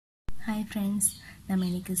Hi friends, நம்ம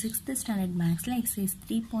இன்னைக்கு 6th standard mathsல exercise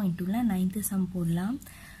 3.2ல 9th sum போடலாம்.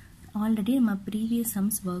 ஆல்ரெடி நம்ம previous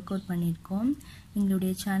sums work out பண்ணிருக்கோம்.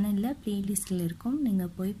 எங்களுடைய சேனல்ல playlistல இருக்கும். நீங்க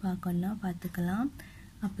போய் பார்க்கணும்னா பார்த்துக்கலாம்.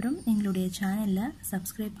 அப்புறம் எங்களுடைய சேனல்ல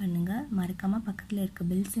subscribe பண்ணுங்க. மறக்காம பக்கத்துல இருக்க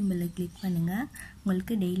bell symbol-ஐ click பண்ணுங்க.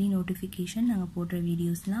 உங்களுக்கு daily notification நாங்க போடுற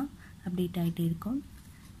வீடியோஸ்லாம் அப்டேட் ஆயிட்டே இருக்கும்.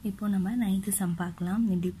 இப்போ நம்ம 9th sum பார்க்கலாம்.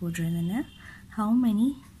 எப்படி போடுறதுன்னு. How many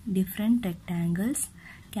different rectangles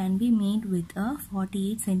can be made with a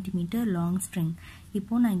 48 cm long string?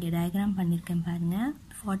 இப்போ நான் இங்க டயகிராம் பண்ணிருக்கேன் பாருங்க.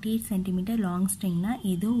 48 cm long stringனா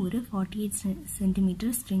ஏதோ ஒரு 48 cm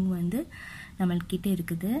string வந்து நம்மள்கிட்ட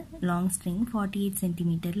இருக்குது. long string 48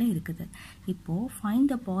 cmல இருக்குது. இப்போ find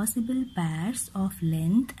the possible pairs of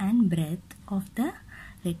length and breadth of the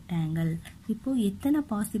rectangle. இப்போ எத்தனை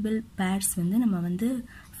possible pairs வந்து நம்ம வந்து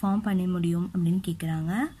ஃபார்ம் பண்ண முடியும் அப்படினு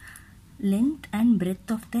கேக்குறாங்க. length and breadth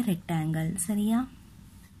of the rectangle. சரியா?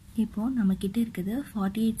 இப்போ நம்ம கிட்ட இருக்குது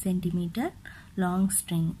 48 cm long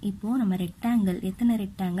string. இப்போ நம்ம rectangle எத்தனை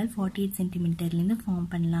rectangle 48 cm ல இருந்து ஃபார்ம்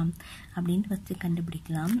பண்ணலாம் அப்படினு ஃபர்ஸ்ட்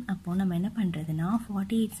கண்டுபிடிக்கலாம். அப்போ நம்ம என்ன பண்றதுனா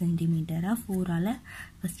 48 cm 4 ஆல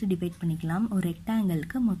ஃபர்ஸ்ட் டிவைட் பண்ணிக்கலாம். ஒரு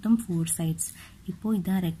rectangleக்கு மொத்தம் 4 sides. இப்போ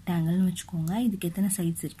இதான் rectangle னு வெச்சுக்கோங்க. இதுக்கு எத்தனை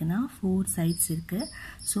sides இருக்குனா 4 sides இருக்கு.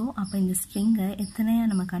 சோ அப்ப இந்த string-ஐ எத்தனையா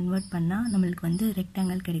நம்ம கன்வர்ட் பண்ணா நமக்கு வந்து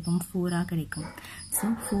rectangle கிடைக்கும் 4 ஆ கிடைக்கும். சோ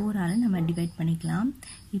 4 ஆல நம்ம டிவைட் பண்ணிக்கலாம்.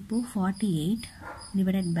 இப்போ 48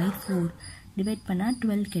 divided by 4 டிவைட் பண்ணா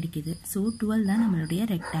 12 கிடைக்குது. சோ 12 தான் நம்மளுடைய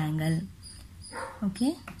rectangle. ஓகே,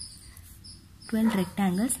 12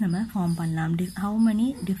 rectangles நம்ம ஃபார்ம் பண்ணலாம். How many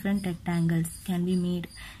different rectangles can be made?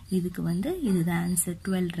 இதுக்கு வந்து இதுதான் ஆன்சர்,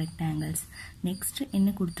 12 rectangles. நெக்ஸ்ட் என்ன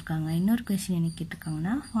கொடுத்திருக்காங்க, இன்னொரு क्वेश्चन என்ன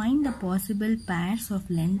கேட்டிருக்காங்கன்னா find the possible pairs of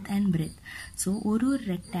length and breadth. So ஒரு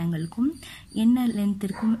ரெக்டாங்கிளுக்கும் என்ன லெந்த்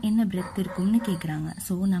இருக்கும் என்ன breadth இருக்கும்னு கேக்குறாங்க.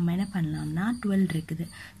 சோ நம்ம என்ன பண்ணலாம்னா 12 இருக்குது.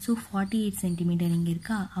 சோ 48 cm இங்க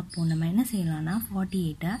இருக்கா. அப்போ நம்ம என்ன செய்யலாம்னா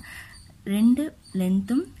 48 ரெண்டு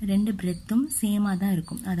லென்த்தும் ரெண்டு பிரெத்தும் சேமா தான்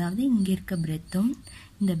இருக்கும். அதாவது இங்க இருக்க பிரெத்தும்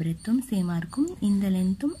இந்த பிரெத்தும் சேமா இருக்கும். இந்த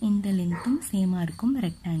லென்த்தும் சேமா இருக்கும்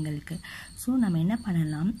ரெக்டாங்கிளுக்கு. சோ நம்ம என்ன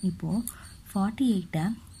பண்ணலாம், இப்போ 48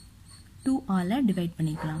 2 ஆல டிவைட்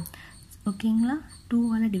பண்ணிக்கலாம். ஓகேங்களா? 2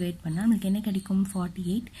 ஆல டிவைட் பண்ணா நமக்கு என்ன கிடைக்கும்,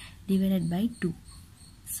 48 divided by 2.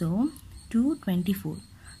 சோ 2 24.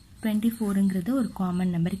 24ங்கிறது ஒரு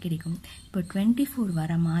காமன் நம்பர் கிடைக்கும். இப்போ 24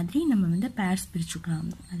 வர மாதிரி நம்ம வந்து பேர்ஸ் பிரிச்சுக்கலாம்.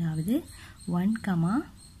 அதாவது 1,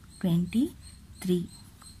 23.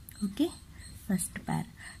 ஓகே, ஃபர்ஸ்ட் பேர்.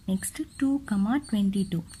 நெக்ஸ்ட் 2,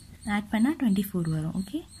 22. ஆட் பண்ணா 24 வரும்.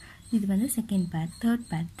 ஓகே, இது வந்து செகண்ட் பேர். தேர்ட்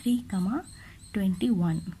பேர் 3,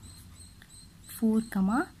 21.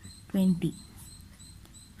 4, 20.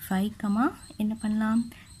 5, என்ன பண்ணலாம்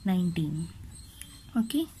 19.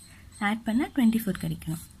 ஓகே, ஆட் பண்ணா 24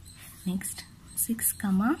 கிடைக்கும். Next 6,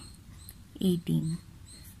 18.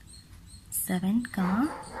 7,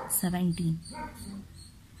 17.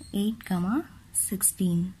 8,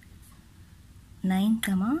 16.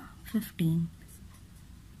 9, 15.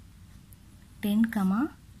 10,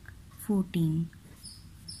 14.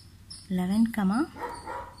 11,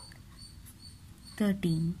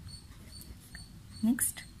 13.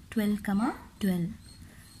 Next 12, 12.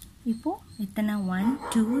 இப்போ எத்தனை 1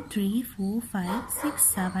 2 3 4 5 6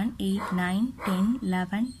 7 8 9 10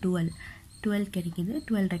 11 12 கிடைக்குது.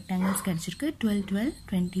 12 ரெக்டாங்கிள்ஸ் கிடைச்சிருக்கு. 12 12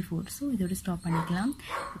 24. ஸோ இதோட ஸ்டாப் பண்ணிக்கலாம்.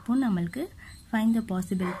 இப்போ நம்மளுக்கு find the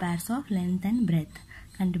possible purse of length and breadth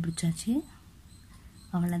கண்டுபிடிச்சாச்சு.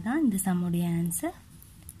 அவ்வளோதான் இந்த சம்முடைய ஆன்சர்.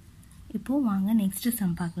 இப்போ வாங்க நெக்ஸ்ட்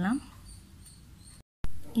சம் பார்க்கலாம்.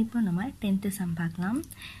 இப்போ நம்ம 10th சம் பார்க்கலாம்.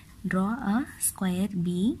 Draw a square B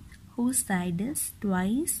whose side is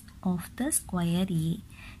twice of the square A.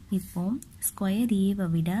 இப்போ ஸ்கொயர் ஏவை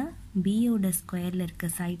விட பியோட ஸ்கொயரில் இருக்க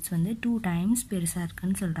சைட்ஸ் வந்து 2 times பெருசாக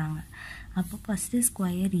இருக்குன்னு சொல்கிறாங்க. அப்போ ஃபஸ்ட்டு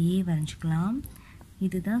ஸ்கொயர் ஏ வரைஞ்சிக்கலாம்.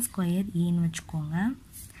 இதுதான் ஸ்கொயர் ஏன்னு வச்சுக்கோங்க.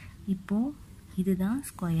 இப்போது இதுதான்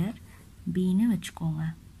ஸ்கொயர் பின்னு வச்சுக்கோங்க.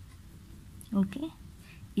 ஓகே,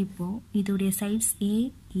 இப்போது இதோடைய சைட்ஸ்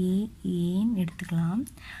ஏன்னு எடுத்துக்கலாம்.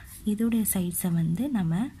 இதோடைய சைட்ஸை வந்து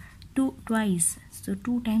நம்ம twice, so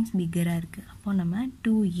 2 times bigger-ஆ இருக்கு. அப்போ நம்ம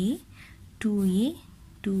 2a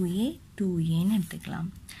ன்னு எடுத்துக்கலாம்.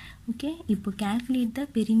 ஓகே, இப்போ calculate the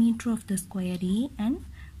perimeter of the square A and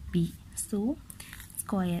B. So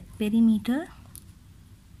square perimeter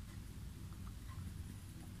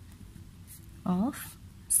of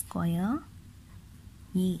square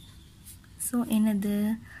A. So என்னது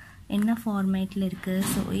என்ன ஃபார்மேட்ல இருக்கு.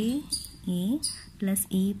 so a plus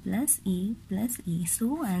a plus a plus a. so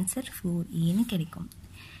answer 4a ன்னு கிடைக்கும்.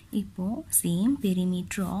 இப்போ same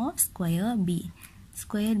perimeter of square B.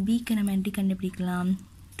 square B க்கு நம்ம எப்படி கண்டுபிடிக்கலாம்,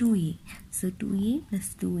 2a. So 2a plus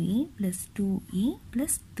 2a plus 2a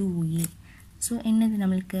plus 2a. So என்னது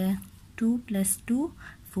நம்மளுக்கு 2 plus 2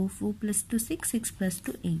 4, 4 plus 2 6, 6 plus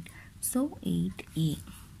 2 8. So 8a.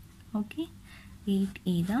 Okay,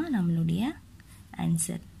 8a தான் நம்மளுடைய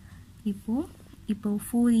ஆன்சர். இப்போ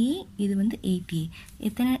 4a இது வந்து 8a.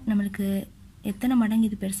 நம்மளுக்கு எத்தனை மடங்கு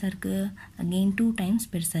இது பெருசா இருக்கு? அகைன் 2 times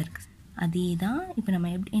பெருசா இருக்கு. அதே தான் இப்போ நம்ம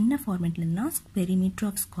என்ன ஃபார்மேட்ல இருந்தா perimeter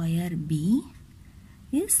of square b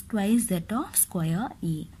is twice that of square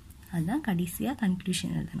a. அதான் கடைசியா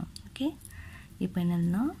கன்க்ளூஷன் எழுதணும். ஓகே, இப்போ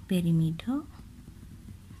என்னன்னா perimeter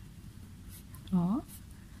of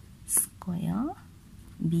square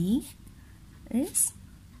b is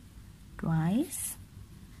twice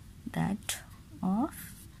that of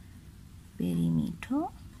perimeter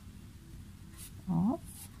of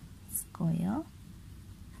square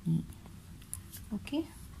e. Okay,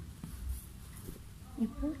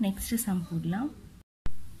 இப்போ next sum போடலாம்.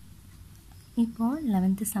 இப்போ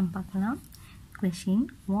 11th sum பார்க்கலாம். Question: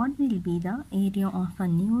 what will be the area of a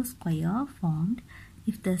new square formed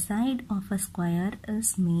if the side of a square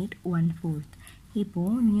is made 1/4? இப்போ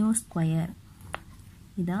new square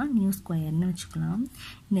இதான் new ஸ்கொயர்னு வச்சுக்கலாம்.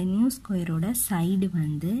 இந்த new ஸ்கொயரோட சைடு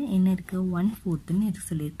வந்து என்ன இருக்கு? 1/4ன்னு இருக்கு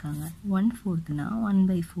சொல்லியிருக்காங்க. 1/4னா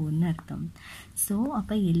 1/4ன்னு அர்த்தம். ஸோ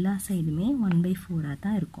அப்போ எல்லா சைடுமே 1/4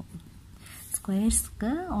 தான் இருக்கும்.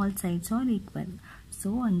 ஸ்கொயர்ஸ்க்கு all sides are equal.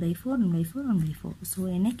 So 1/4 1/4 1/4. So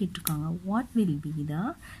என்ன கேட்டிருக்காங்க? What will be the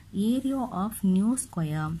area of new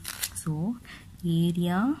square? So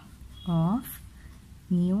area of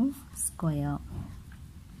new square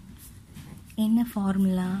என்ன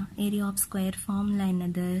formula? Area of square formula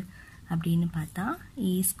என்னது அப்படின்னு பார்த்தா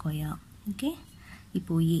ஏ ஸ்கொயர். ஓகே,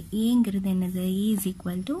 இப்போ ஏங்கிறது என்னது? ஏ is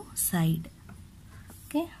equal to side.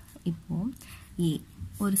 Okay, இப்போ ஏ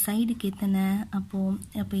ஒரு சைடுக்கு எத்தனை? அப்போ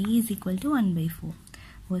ஏ இஸ் ஈக்குவல் டு 1/4.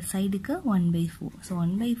 ஒரு சைடுக்கு 1/4. So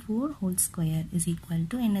 1/4 whole square is equal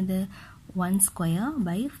to என்னது? 1 square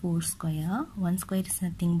by 4 square. 1 square is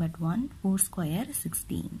nothing but 1. 4 square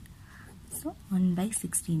 16. So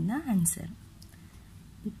 1/16 தான் ஆன்சர்.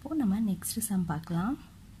 இப்போ நம்ம நெக்ஸ்ட் சம் பார்க்கலாம்.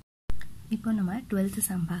 இப்போ நம்ம 12th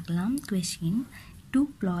சம் பார்க்கலாம். கொஸ்டின்: 2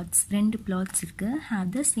 plots, 2 plots இருக்கு, have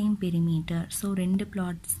the same perimeter. So 2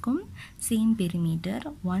 plotsக்கும் same perimeter.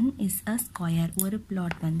 1 is a square. ஒரு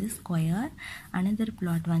plot வந்து ஸ்கொயர், another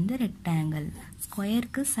plot வந்து ரெக்டாங்கிள்.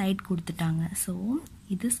 ஸ்கொயருக்கு சைட் கொடுத்துட்டாங்க. ஸோ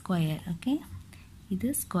இது ஸ்கொயர். ஓகே, இது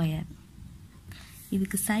ஸ்கொயர்.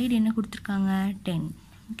 இதுக்கு சைடு என்ன கொடுத்துருக்காங்க? 10.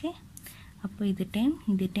 ஓகே, அப்போ இது 10,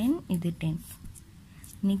 இது 10, இது 10.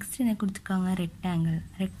 நெக்ஸ்ட் என்ன கொடுத்துருக்காங்க?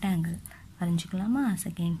 ரெக்டாங்கிள் வரைஞ்சிக்கலாமா?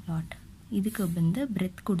 Second plot. இதுக்கு வந்து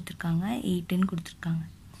பிரெத் கொடுத்துருக்காங்க, 8ன்னு கொடுத்துருக்காங்க.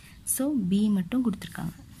 ஸோ பி மட்டும்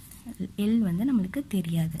கொடுத்துருக்காங்க. எல் வந்து நம்மளுக்கு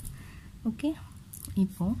தெரியாது. ஓகே,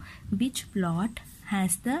 இப்போ which plot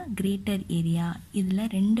has the greater area? இதில்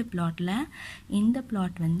 2 பிளாட்டில் எந்த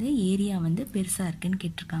பிளாட் வந்து ஏரியா வந்து பெருசாக இருக்குன்னு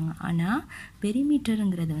கேட்டிருக்காங்க. ஆனால்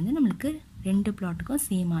பெரிமீட்டருங்கிறது வந்து நம்மளுக்கு 2 பிளாட்டுக்கும்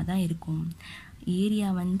சேமாக தான் இருக்கும். ஏரியா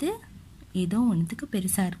வந்து ஏதோ ஒன்றுத்துக்கு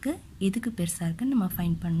பெருசாக இருக்குது, எதுக்கு பெருசாக இருக்குன்னு நம்ம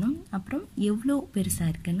ஃபைண்ட் பண்ணணும். அப்புறம் எவ்வளோ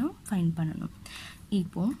பெருசாக இருக்குன்னு ஃபைண்ட் பண்ணணும்.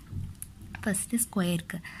 இப்போது ஃபஸ்ட்டு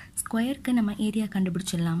ஸ்கொயருக்கு நம்ம ஏரியா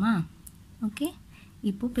கண்டுபிடிச்சிடலாமா? ஓகே,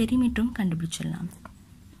 இப்போது பெரிமீட்டரும் கண்டுபிடிச்சிடலாம்.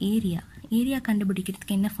 ஏரியா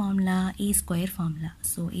கண்டுபிடிக்கிறதுக்கு என்ன ஃபார்முலா? ஏ ஸ்கொயர் ஃபார்முலா.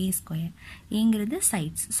 ஸோ ஏ ஸ்கொயர், ஏங்கிறது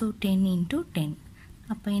சைட்ஸ். ஸோ 10 × 10.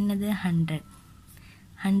 அப்போ என்னது? 100.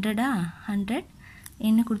 100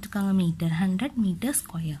 என்ன கொடுத்துருக்காங்க? மீட்டர். 100 metre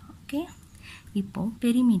square. ஓகே, இப்போ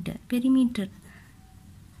பெரிமீட்டர்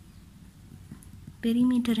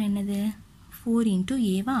என்னது? 4 ×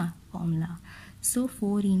 ஏவா ஃபார்முலா. ஸோ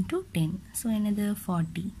 4 × 10. ஸோ என்னது?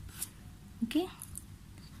 40. Okay,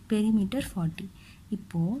 perimeter 40.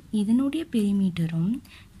 இப்போது இதனுடைய பெரிமீட்டரும்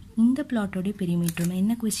இந்த பிளாட்டோடைய பெரிமீட்டரும்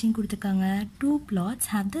என்ன கொஸ்டின் கொடுத்துருக்காங்க? 2 plots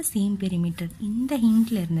have the same perimeter. இந்த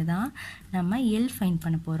ஹிண்ட்ல இருந்து தான் நம்ம எல் ஃபைண்ட்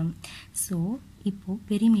பண்ண போகிறோம். ஸோ இப்போது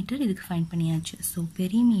பெரிமீட்டர் இதுக்கு ஃபைண்ட் பண்ணியாச்சு. So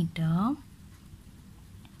perimeter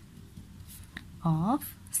of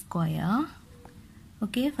square.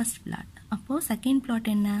 Okay, first plot. அப்போது செகண்ட் பிளாட்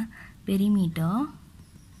என்ன? Perimeter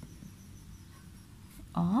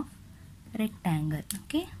of rectangle.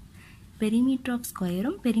 Okay, perimeter of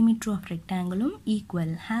ஸ்கொயரும் perimeter of ரெக்டாங்கிளும்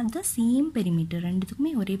equal, have the same perimeter.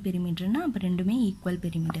 ரெண்டுத்துக்குமே ஒரே பெரிமீட்டர்னா அப்போ ரெண்டுமே ஈக்குவல்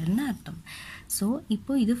பெரிமீட்டர்னு அர்த்தம். ஸோ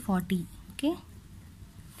இப்போ இது 40. ஓகே,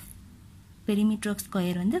 பெரிமீட்டர் ஆஃப்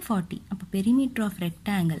ஸ்கொயர் வந்து 40. அப்போ பெரிமீட்டர் ஆஃப்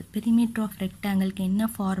ரெக்டாங்கிளுக்கு என்ன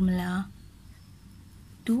ஃபார்முலா?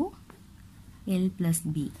 2l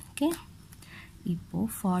 + b. ஓகே,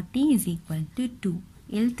 இப்போது 40 is equal to 2.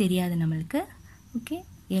 எல் தெரியாது நம்மளுக்கு. ஓகே,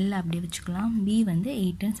 எல் அப்படியே வச்சுக்கலாம். பி வந்து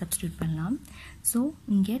 8ன்னு சப்ஸ்டியூட் பண்ணலாம். ஸோ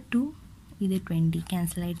இங்கே 2 இது 20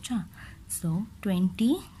 கேன்சல் ஆயிடுச்சா. So 20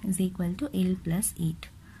 is equal to L plus 8.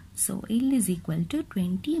 So L is equal to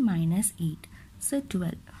 20 minus 8. So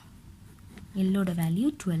 12. L ஓட வேல்யூ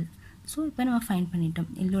 12. ஸோ இப்போ நம்ம ஃபைண்ட் பண்ணிட்டோம்.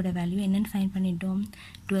 எல்லோட வேல்யூ என்னென்னு ஃபைண்ட் பண்ணிட்டோம்,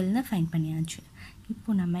 12 ஃபைண்ட் பண்ணியாச்சு.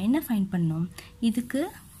 இப்போ நம்ம என்ன ஃபைண்ட் பண்ணோம், இதுக்கு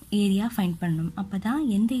ஏரியா ஃபைண்ட் பண்ணணும். அப்போ தான்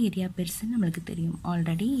எந்த ஏரியா பெருசுன்னு நம்மளுக்கு தெரியும்.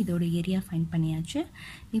 ஆல்ரெடி இதோட ஏரியா ஃபைண்ட் பண்ணியாச்சு.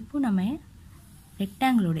 இப்போ நம்ம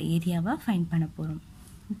ரெக்டாங்கிளோட ஏரியாவை ஃபைண்ட் பண்ண போகிறோம்.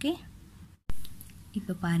 ஓகே,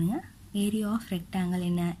 இப்போ பாருங்கள், ஏரியா ஆஃப் ரெக்டாங்கிள்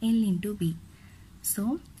என்ன, L into B. So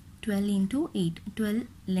 12 into 8, 12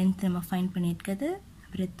 length நம்ம ஃபைண்ட் பண்ணியிருக்கிறது,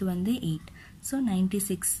 பிரெத் வந்து 8. So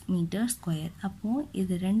 96 metre square. அப்போது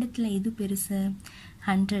இது ரெண்டுத்தில் எது பெருசு,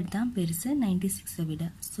 100 தான் பெருசு 96 விட.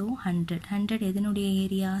 ஸோ 100 எதனுடைய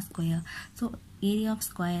area, square. So area of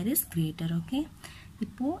square is greater. Okay,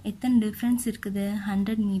 இப்போது எத்தனை டிஃப்ரென்ஸ் இருக்குது,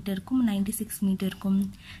 100 மீட்டருக்கும் 96 மீட்டருக்கும்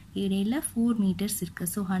இடையில் 4 மீட்டர்ஸ்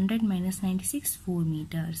இருக்குது. So 100 minus 96 4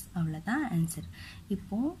 metres. அவ்வளோதான் ஆன்சர்.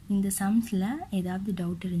 இப்போது இந்த சம்ஸில் ஏதாவது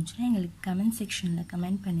டவுட் இருந்துச்சுன்னா எங்களுக்கு கமெண்ட் செக்ஷனில்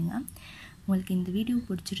கமெண்ட் பண்ணுங்கள். உங்களுக்கு இந்த வீடியோ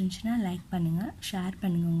பிடிச்சிருந்துச்சுன்னா லைக் பண்ணுங்கள், ஷேர்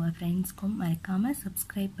பண்ணுங்கள், உங்கள் ஃப்ரெண்ட்ஸ்க்கும் மறக்காமல்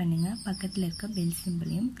சப்ஸ்கிரைப் பண்ணுங்கள், பக்கத்தில் இருக்க பெல்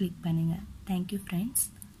சிம்பிளையும் கிளிக் பண்ணுங்கள். Thank you friends.